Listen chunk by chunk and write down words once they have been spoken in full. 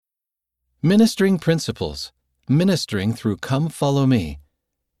Ministering Principles. Ministering through Come Follow Me.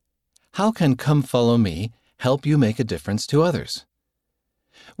 How can Come Follow Me help you make a difference to others?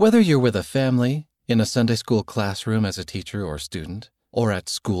 Whether you're with a family, in a Sunday school classroom as a teacher or student, or at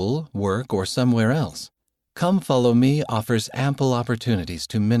school, work, or somewhere else, Come Follow Me offers ample opportunities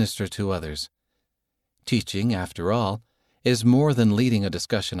to minister to others. Teaching, after all, is more than leading a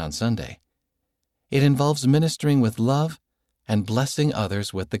discussion on Sunday. It involves ministering with love and blessing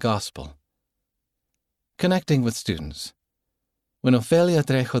others with the gospel. Connecting with students. When Ofelia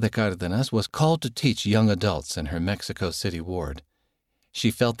Trejo de Cárdenas was called to teach young adults in her Mexico City ward, she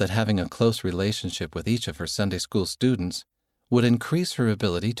felt that having a close relationship with each of her Sunday school students would increase her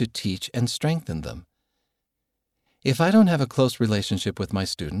ability to teach and strengthen them. If I don't have a close relationship with my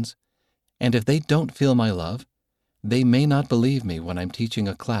students, and if they don't feel my love, they may not believe me when I'm teaching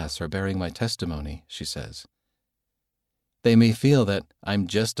a class or bearing my testimony, she says. They may feel that I'm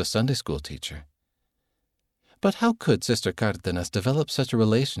just a Sunday school teacher. But how could Sister Cárdenas develop such a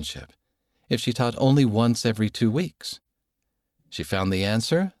relationship if she taught only once every 2 weeks? She found the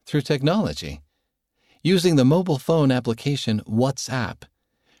answer through technology. Using the mobile phone application WhatsApp,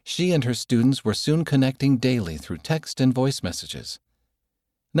 she and her students were soon connecting daily through text and voice messages.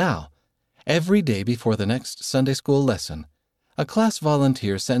 Now, every day before the next Sunday school lesson, a class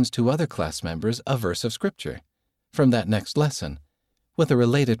volunteer sends to other class members a verse of Scripture from that next lesson with a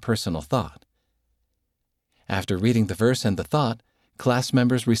related personal thought. After reading the verse and the thought, class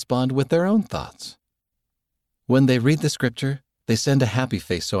members respond with their own thoughts. When they read the Scripture, they send a happy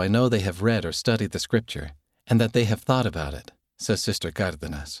face so I know they have read or studied the Scripture and that they have thought about it, says Sister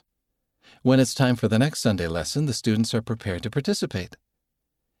Cárdenas. When it's time for the next Sunday lesson, the students are prepared to participate.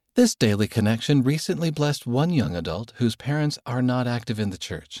 This daily connection recently blessed one young adult whose parents are not active in the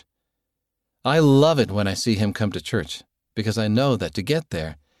church. I love it when I see him come to church because I know that to get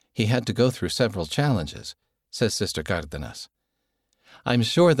there, he had to go through several challenges, says Sister Cárdenas. I'm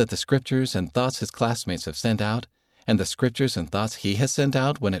sure that the scriptures and thoughts his classmates have sent out and the scriptures and thoughts he has sent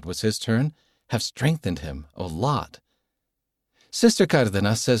out when it was his turn have strengthened him a lot. Sister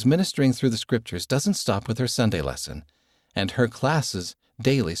Cárdenas says ministering through the scriptures doesn't stop with her Sunday lesson and her class's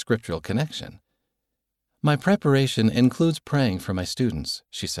daily scriptural connection. My preparation includes praying for my students,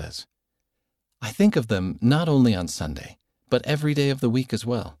 she says. I think of them not only on Sunday, but every day of the week as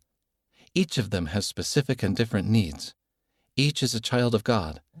well. Each of them has specific and different needs. Each is a child of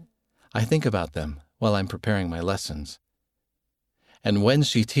God. I think about them while I'm preparing my lessons. And when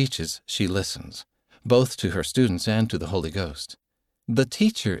she teaches, she listens, both to her students and to the Holy Ghost. The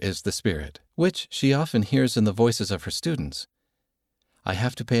teacher is the Spirit, which she often hears in the voices of her students. I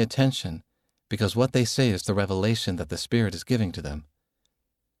have to pay attention because what they say is the revelation that the Spirit is giving to them.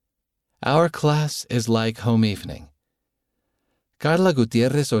 Our class is like home evening. Carla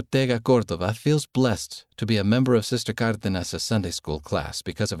Gutierrez Ortega Cordova feels blessed to be a member of Sister Cárdenas' Sunday school class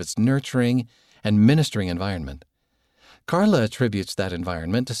because of its nurturing and ministering environment. Carla attributes that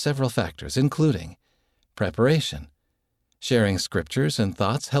environment to several factors, including preparation. Sharing scriptures and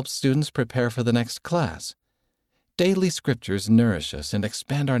thoughts helps students prepare for the next class. Daily scriptures nourish us and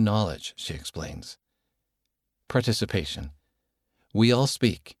expand our knowledge, she explains. Participation. We all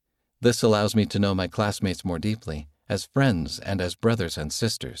speak. This allows me to know my classmates more deeply, as friends and as brothers and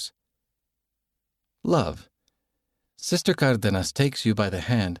sisters. Love. Sister Cárdenas takes you by the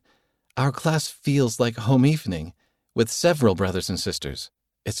hand. Our class feels like home evening with several brothers and sisters.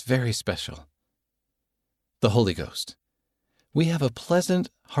 It's very special. The Holy Ghost. We have a pleasant,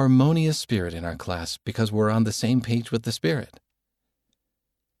 harmonious spirit in our class because we're on the same page with the Spirit.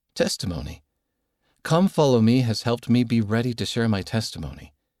 Testimony. Come Follow Me has helped me be ready to share my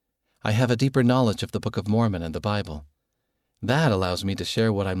testimony. I have a deeper knowledge of the Book of Mormon and the Bible. That allows me to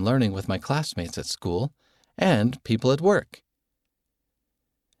share what I'm learning with my classmates at school and people at work.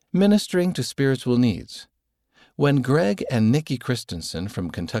 Ministering to spiritual needs. When Greg and Nikki Christensen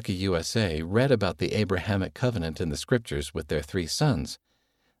from Kentucky, USA, read about the Abrahamic covenant in the scriptures with their 3 sons,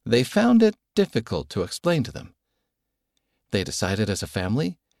 they found it difficult to explain to them. They decided as a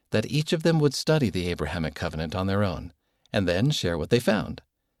family that each of them would study the Abrahamic covenant on their own and then share what they found.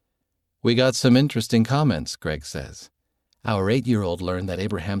 We got some interesting comments, Greg says. Our 8-year-old learned that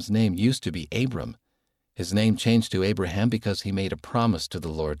Abraham's name used to be Abram. His name changed to Abraham because he made a promise to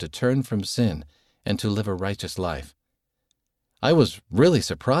the Lord to turn from sin and to live a righteous life. I was really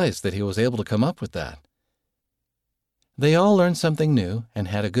surprised that he was able to come up with that. They all learned something new and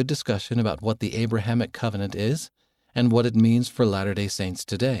had a good discussion about what the Abrahamic covenant is and what it means for Latter-day Saints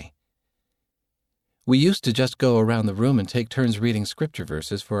today. We used to just go around the room and take turns reading scripture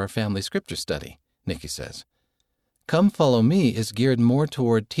verses for our family scripture study, Nikki says. Come Follow Me is geared more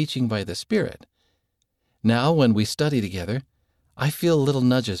toward teaching by the Spirit. Now, when we study together, I feel little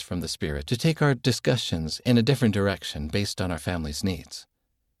nudges from the Spirit to take our discussions in a different direction based on our family's needs.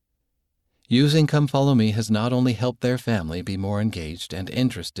 Using Come Follow Me has not only helped their family be more engaged and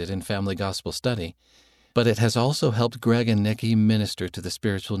interested in family gospel study, but it has also helped Greg and Nikki minister to the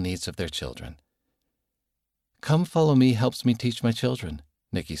spiritual needs of their children. Come Follow Me helps me teach my children,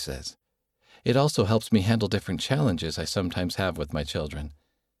 Nikki says. It also helps me handle different challenges I sometimes have with my children.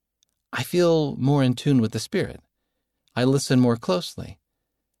 I feel more in tune with the Spirit. I listen more closely,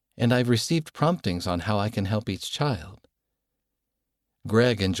 and I've received promptings on how I can help each child.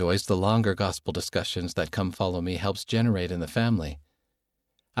 Greg enjoys the longer gospel discussions that Come Follow Me helps generate in the family.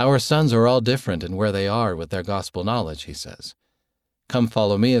 Our sons are all different in where they are with their gospel knowledge, he says. Come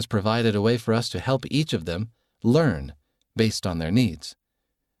Follow Me has provided a way for us to help each of them learn based on their needs.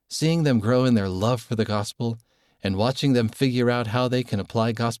 Seeing them grow in their love for the gospel and watching them figure out how they can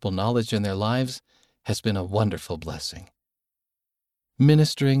apply gospel knowledge in their lives has been a wonderful blessing.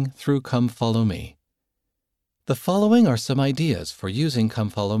 Ministering through Come Follow Me. The following are some ideas for using Come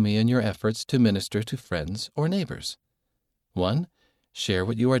Follow Me in your efforts to minister to friends or neighbors. 1. Share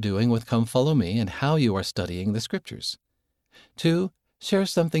what you are doing with Come Follow Me and how you are studying the Scriptures. 2. Share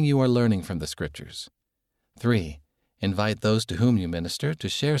something you are learning from the Scriptures. 3. Invite those to whom you minister to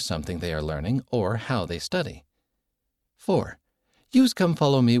share something they are learning or how they study. 4. Use Come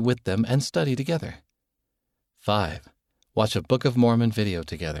Follow Me with them and study together. 5. Watch a Book of Mormon video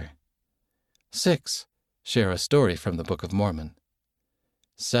together. 6. Share a story from the Book of Mormon.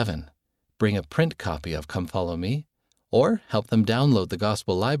 7. Bring a print copy of Come Follow Me, or help them download the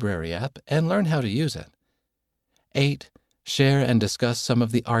Gospel Library app and learn how to use it. 8. Share and discuss some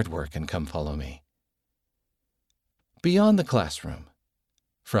of the artwork in Come Follow Me. Beyond the Classroom.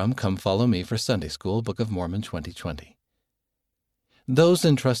 From Come Follow Me for Sunday School, Book of Mormon 2020. Those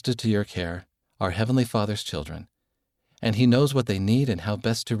entrusted to your care are Heavenly Father's children, and He knows what they need and how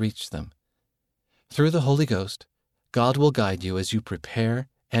best to reach them. Through the Holy Ghost, God will guide you as you prepare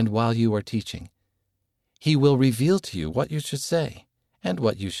and while you are teaching. He will reveal to you what you should say and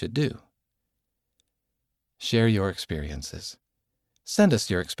what you should do. Share your experiences. Send us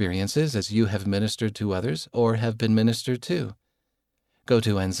your experiences as you have ministered to others or have been ministered to. Go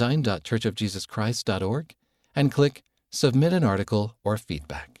to ensign.churchofjesuschrist.org and click Submit an Article or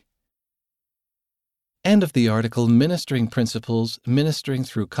Feedback. End of the article Ministering Principles, Ministering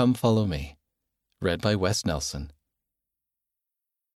Through Come Follow Me. Read by Wes Nelson.